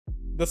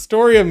The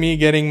story of me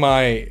getting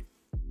my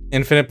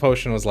infinite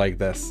potion was like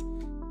this.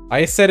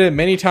 I said it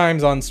many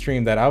times on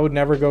stream that I would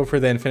never go for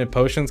the infinite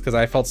potions because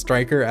I felt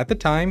Striker at the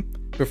time,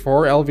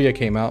 before Elvia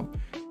came out,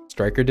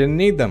 Striker didn't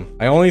need them.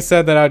 I only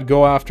said that I'd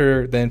go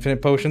after the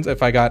infinite potions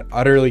if I got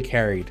utterly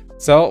carried.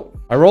 So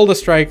I rolled a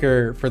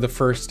Striker for the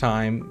first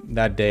time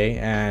that day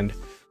and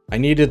I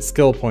needed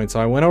skill points. So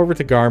I went over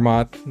to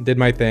Garmoth, did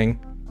my thing.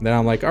 And then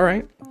I'm like, all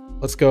right,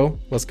 let's go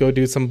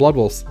do some Blood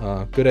Wolves.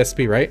 Good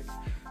SP, right?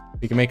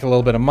 We can make a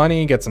little bit of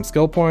money, get some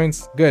skill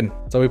points. Good.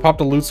 So we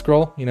popped a loot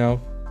scroll, you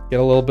know, get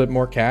a little bit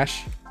more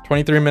cash.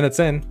 23 minutes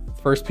in,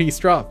 first piece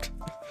dropped.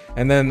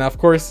 And then of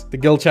course the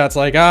guild chat's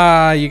like,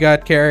 you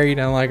got carried.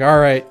 And I'm like, all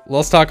right,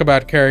 let's talk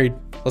about carried.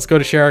 Let's go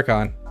to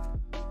Sharakan.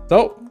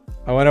 So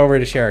I went over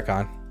to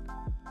Sharakan.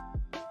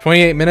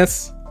 28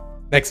 minutes,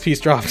 next piece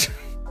dropped.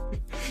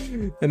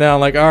 And now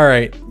I'm like, all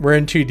right, we're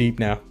in too deep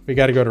now. We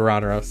got to go to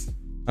Ronros.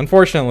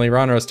 Unfortunately,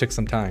 Ronros took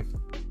some time.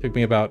 Took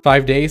me about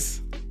 5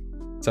 days.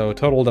 So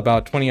totaled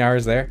about 20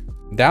 hours there.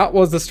 That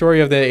was the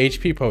story of the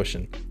HP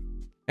potion.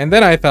 And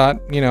then I thought,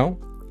 you know,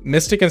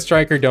 Mystic and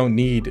Striker don't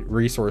need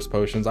resource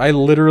potions. I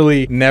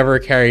literally never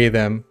carry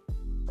them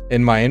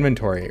in my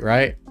inventory,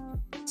 right?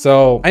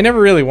 So I never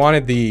really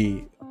wanted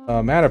the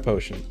mana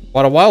potion.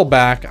 But a while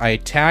back, I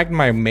tagged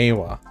my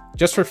Meiwa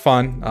just for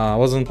fun. I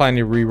wasn't planning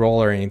to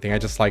re-roll or anything. I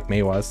just like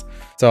Meiwas.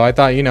 So I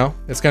thought, you know,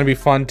 it's going to be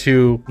fun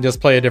to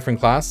just play a different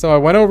class. So I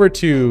went over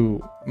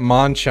to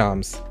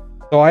Monchams.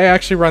 So I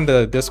actually run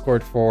the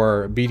Discord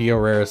for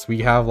BDO Rares. We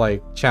have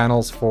like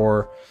channels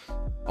for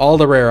all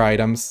the rare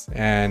items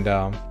and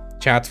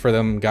chats for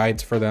them,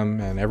 guides for them,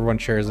 and everyone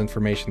shares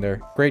information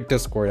there. Great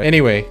Discord.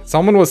 Anyway,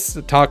 someone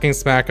was talking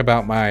smack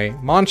about my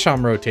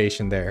Moncham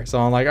rotation there. So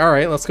I'm like, all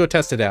right, let's go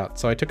test it out.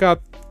 So I took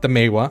out the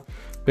Meiwa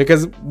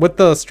because with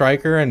the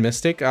Striker and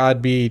Mystic,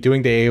 I'd be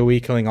doing the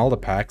AoE killing all the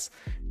packs.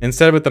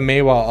 Instead with the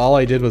Meiwa, all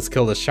I did was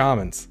kill the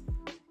shamans.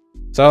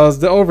 So I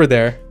was over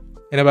there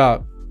in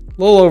about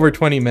a little over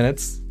 20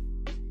 minutes.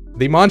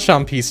 The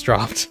Moncham piece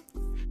dropped.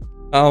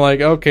 I'm like,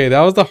 okay,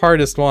 that was the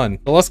hardest one.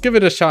 So let's give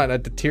it a shot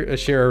at the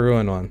Shira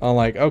Ruin one. I'm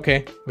like,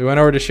 okay. We went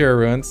over to Shira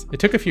Ruins. It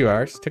took a few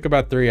hours. It took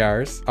about 3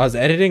 hours. I was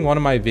editing one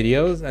of my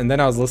videos and then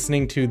I was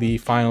listening to the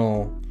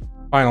final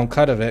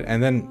cut of it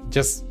and then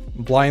just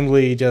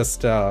blindly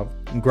just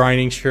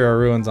grinding Shira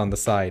Ruins on the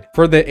side.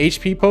 For the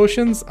HP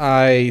potions,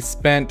 I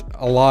spent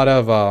a lot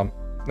of,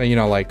 you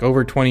know, like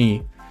over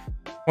 22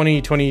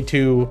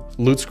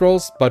 loot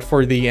scrolls. But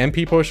for the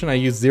MP potion, I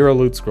used 0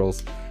 loot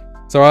scrolls.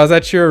 So I was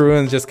at Shira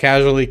Ruins just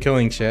casually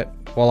killing shit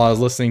while I was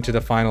listening to the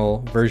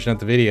final version of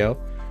the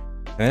video.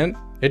 And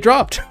it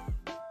dropped.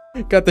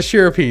 Got the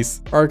Shira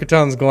piece.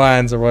 Architon's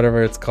Glands or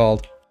whatever it's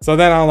called. So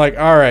then I'm like,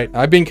 alright,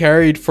 I've been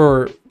carried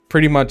for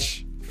pretty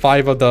much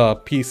 5 of the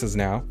pieces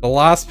now. The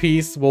last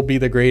piece will be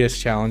the greatest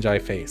challenge I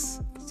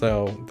face.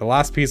 So the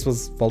last piece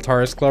was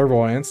Voltaris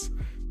Clairvoyance.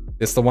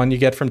 It's the one you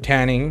get from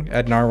tanning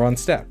at Narwan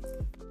Step.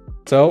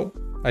 So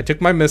I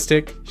took my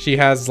Mystic. She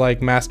has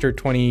like Master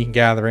 20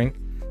 Gathering.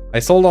 I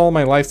sold all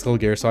my life skill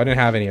gear, so I didn't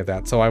have any of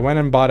that. So I went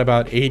and bought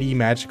about 80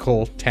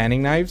 magical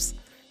tanning knives.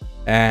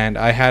 And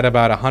I had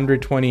about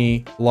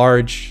 120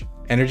 large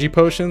energy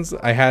potions.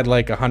 I had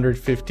like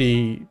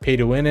 150 pay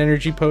to win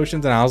energy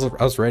potions, and I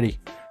was ready.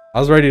 I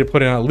was ready to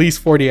put in at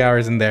least 40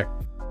 hours in there.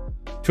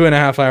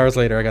 2.5 hours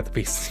later, I got the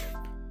piece.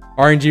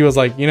 RNG was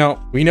like, you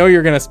know, we know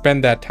you're gonna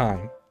spend that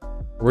time.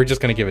 We're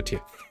just gonna give it to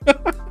you.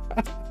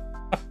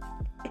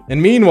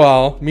 And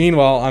meanwhile,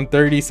 I'm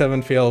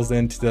 37 fails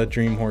into the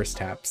Dream Horse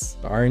taps.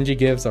 RNG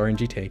gives,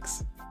 RNG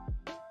takes.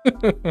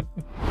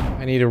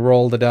 I need to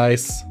roll the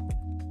dice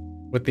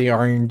with the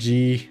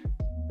RNG.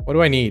 What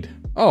do I need?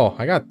 Oh,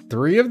 I got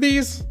 3 of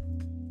these?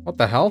 What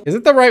the hell? Is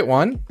it the right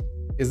one?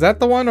 Is that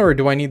the one, or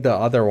do I need the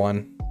other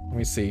one? Let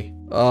me see.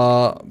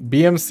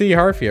 BMC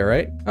Harfia,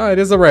 right? Oh, it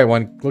is the right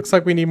one. Looks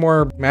like we need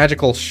more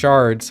magical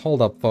shards.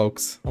 Hold up,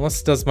 folks.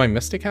 Unless, does my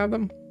Mystic have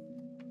them?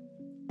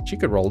 She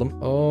could roll them.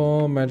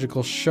 Oh,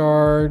 magical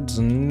shards.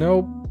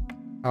 Nope.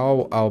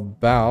 How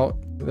about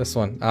this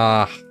one?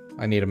 I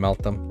need to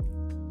melt them.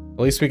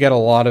 At least we get a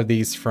lot of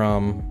these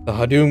from the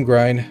Hadum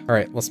grind. All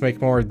right, let's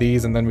make more of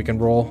these and then we can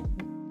roll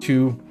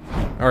 2.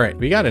 All right,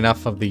 we got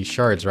enough of these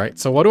shards, right?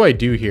 So what do I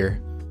do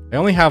here? I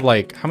only have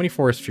like, how many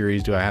Forest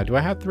Furies do I have? Do I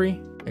have 3?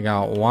 I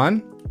got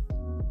 1,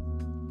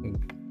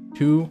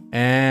 2,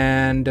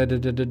 and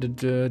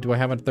do I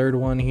have a 3rd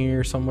one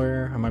here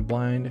somewhere? Am I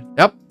blind?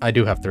 Yep, I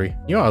do have 3.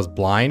 You know I was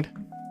blind.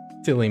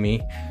 Silly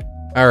me.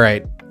 All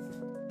right.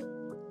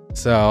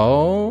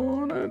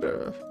 So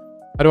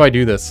how do I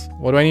do this?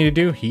 What do I need to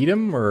do? Heat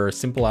him or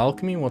simple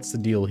alchemy? What's the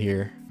deal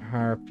here?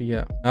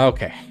 Harpia.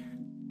 Okay.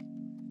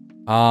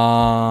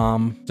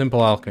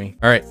 Simple alchemy.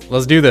 All right,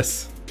 let's do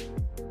this.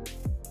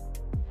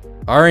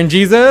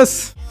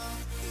 RNGesus.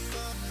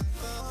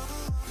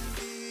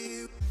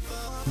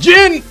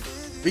 Jin!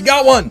 We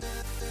got one!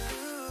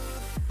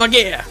 Fuck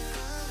yeah!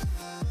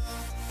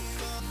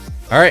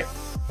 Alright,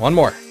 one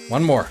more.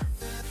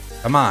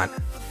 Come on.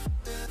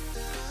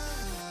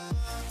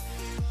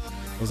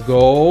 Let's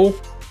go.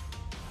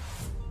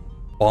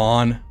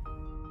 Spawn.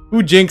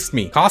 Who jinxed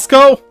me?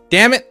 Costco?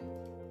 Damn it.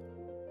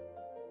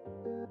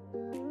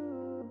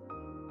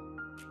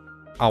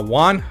 A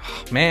one?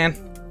 Oh, man.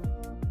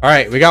 All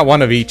right, we got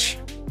one of each.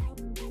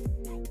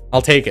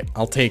 I'll take it.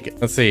 I'll take it.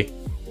 Let's see.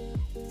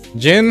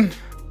 Jin,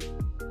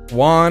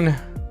 Juan,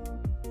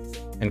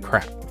 and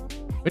crap.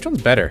 Which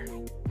one's better?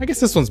 I guess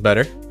this one's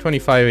better.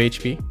 25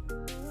 HP.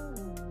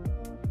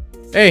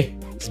 Hey,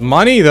 it's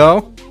money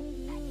though.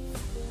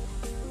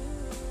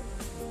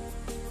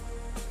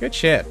 Good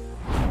shit.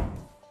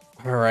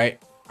 All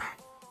right.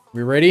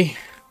 We ready?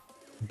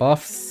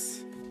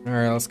 Buffs. All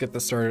right, let's get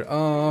this started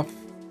off.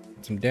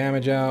 Get some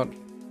damage out.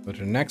 Go to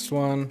the next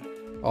one.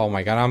 Oh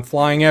my god, I'm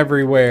flying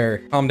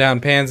everywhere. Calm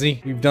down,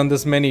 Pansy. You've done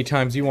this many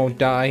times. You won't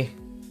die.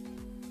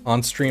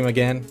 On stream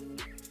again.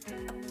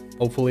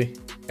 Hopefully.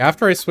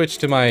 After I switch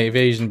to my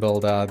evasion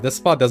build, this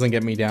spot doesn't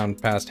get me down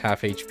past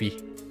half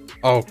HP.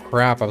 Oh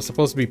crap, I was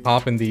supposed to be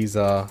popping these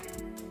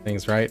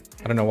things, right?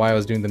 I don't know why I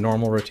was doing the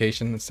normal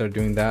rotation instead of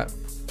doing that.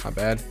 Not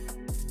bad.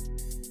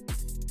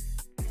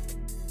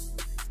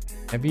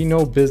 Have you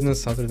no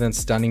business other than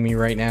stunning me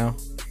right now?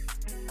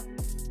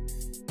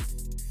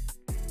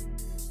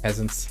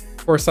 Peasants.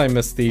 Of course I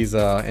missed these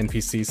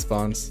NPC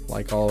spawns,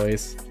 like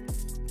always.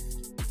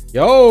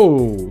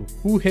 Yo!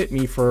 Who hit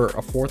me for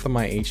a fourth of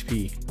my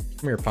HP?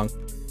 Come here, punk.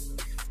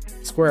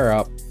 Square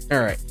up.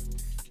 Alright.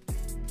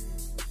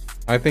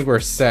 I think we're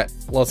set.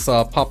 Let's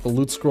pop the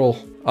loot scroll.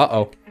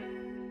 Uh-oh.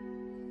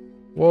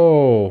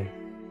 Whoa.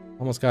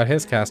 Almost got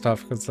his cast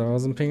off because I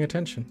wasn't paying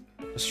attention.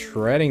 Just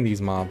shredding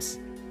these mobs.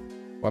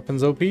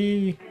 Weapons OP.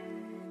 Come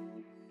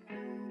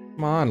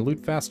on,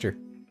 loot faster.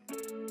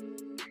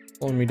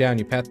 Pulling me down,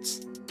 you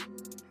pets.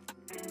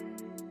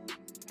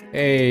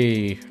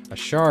 Hey, a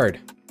shard.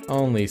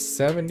 Only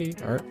 70,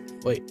 or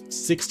wait,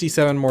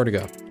 67 more to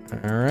go.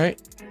 All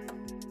right.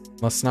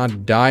 Must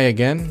not die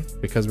again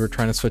because we're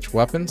trying to switch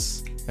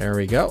weapons. There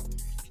we go.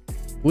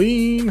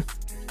 Clean.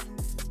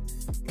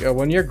 Yeah,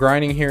 when you're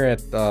grinding here at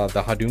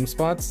the Hadum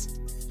spots,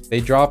 they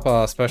drop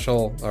a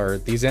special, or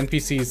these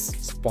NPCs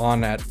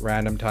spawn at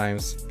random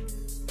times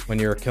when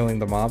you're killing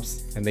the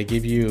mobs, and they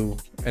give you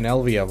an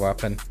Elvia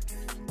weapon.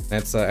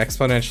 That's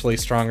exponentially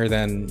stronger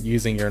than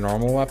using your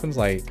normal weapons.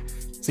 Like,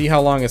 see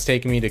how long it's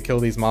taking me to kill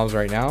these mobs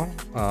right now?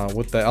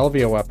 With the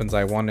Elvia weapons,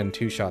 I 1- and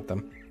 2-shot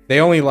them. They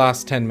only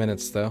last 10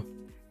 minutes though,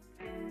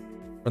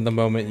 from the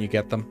moment you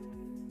get them.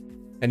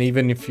 And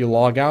even if you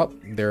log out,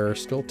 they're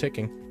still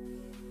ticking.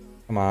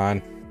 Come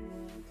on.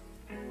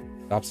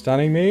 Stop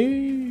stunning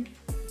me.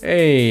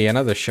 Hey,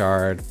 another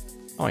shard.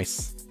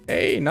 Nice.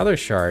 Hey, another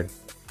shard.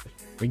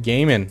 We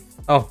gaming.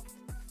 Oh.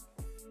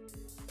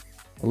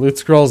 The loot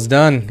scroll's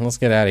done. Let's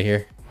get out of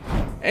here.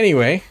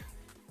 Anyway.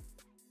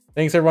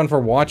 Thanks everyone for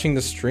watching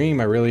the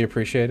stream. I really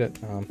appreciate it.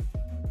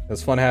 It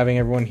was fun having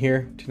everyone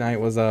here. Tonight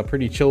was a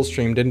pretty chill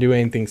stream. Didn't do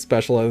anything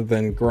special other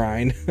than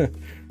grind.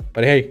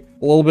 But hey,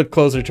 a little bit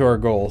closer to our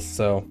goals.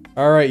 So,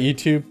 alright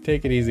YouTube,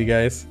 take it easy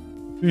guys.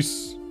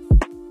 Peace.